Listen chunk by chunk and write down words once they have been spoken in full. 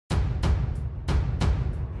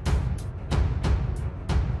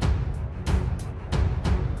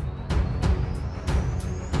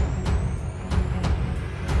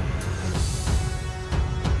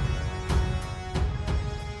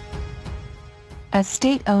A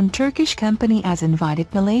state-owned Turkish company has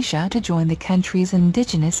invited Malaysia to join the country's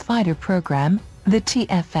indigenous fighter program, the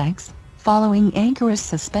TFX, following Ankara's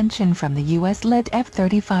suspension from the US-led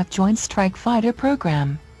F-35 Joint Strike Fighter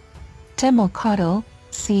program. Temel Kotil,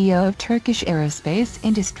 CEO of Turkish Aerospace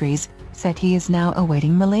Industries, said he is now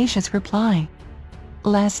awaiting Malaysia's reply.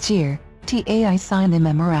 Last year, TAI signed a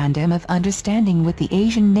memorandum of understanding with the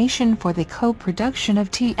Asian nation for the co-production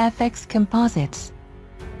of TFX composites.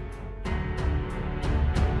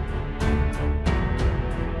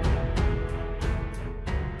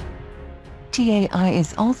 TAI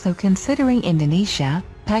is also considering Indonesia,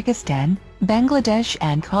 Pakistan, Bangladesh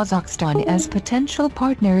and Kazakhstan as potential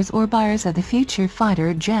partners or buyers of the future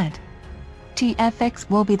fighter jet. TFX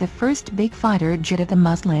will be the first big fighter jet of the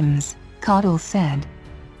Muslims, Kotil said.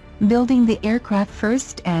 Building the aircraft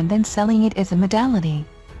first and then selling it is a modality.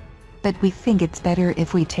 But we think it's better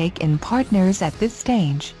if we take in partners at this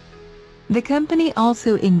stage. The company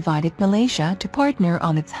also invited Malaysia to partner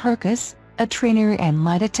on its Hercules, a trainer and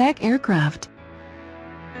light attack aircraft.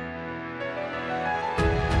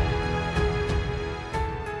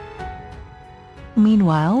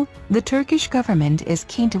 Meanwhile, the Turkish government is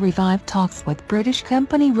keen to revive talks with British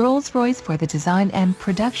company Rolls-Royce for the design and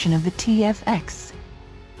production of the TFX.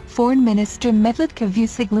 Foreign Minister Mevlut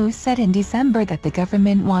Cavusoglu said in December that the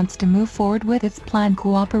government wants to move forward with its planned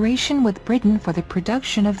cooperation with Britain for the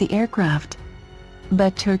production of the aircraft.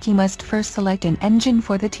 But Turkey must first select an engine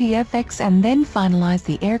for the TFX and then finalize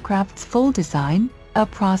the aircraft's full design, a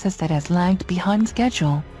process that has lagged behind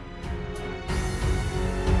schedule.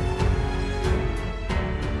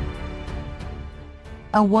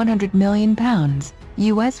 A £100 million,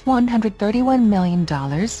 US $131 million,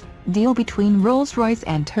 deal between Rolls-Royce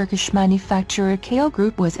and Turkish manufacturer KL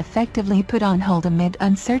Group was effectively put on hold amid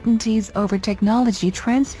uncertainties over technology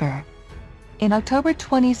transfer. In October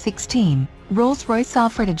 2016, Rolls-Royce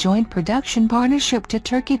offered a joint production partnership to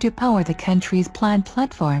Turkey to power the country's planned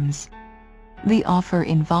platforms. The offer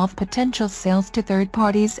involved potential sales to third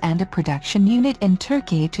parties and a production unit in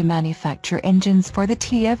Turkey to manufacture engines for the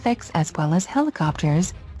TFX as well as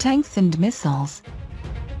helicopters, tanks and missiles.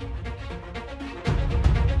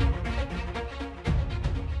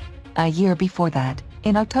 A year before that,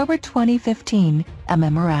 in October 2015, a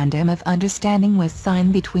memorandum of understanding was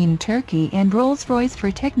signed between Turkey and Rolls-Royce for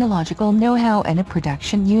technological know-how and a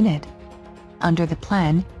production unit. Under the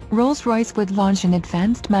plan, Rolls-Royce would launch an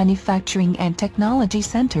advanced manufacturing and technology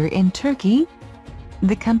center in Turkey,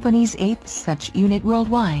 the company's 8th such unit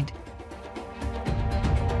worldwide.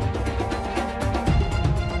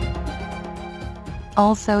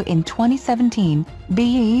 Also in 2017,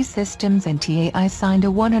 BAE Systems and TAI signed a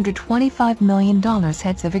 $125 million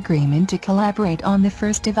heads of agreement to collaborate on the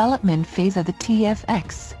first development phase of the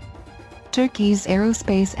TFX. Turkey's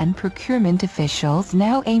aerospace and procurement officials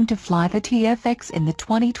now aim to fly the TFX in the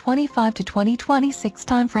 2025 to 2026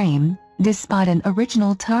 timeframe, despite an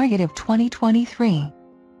original target of 2023.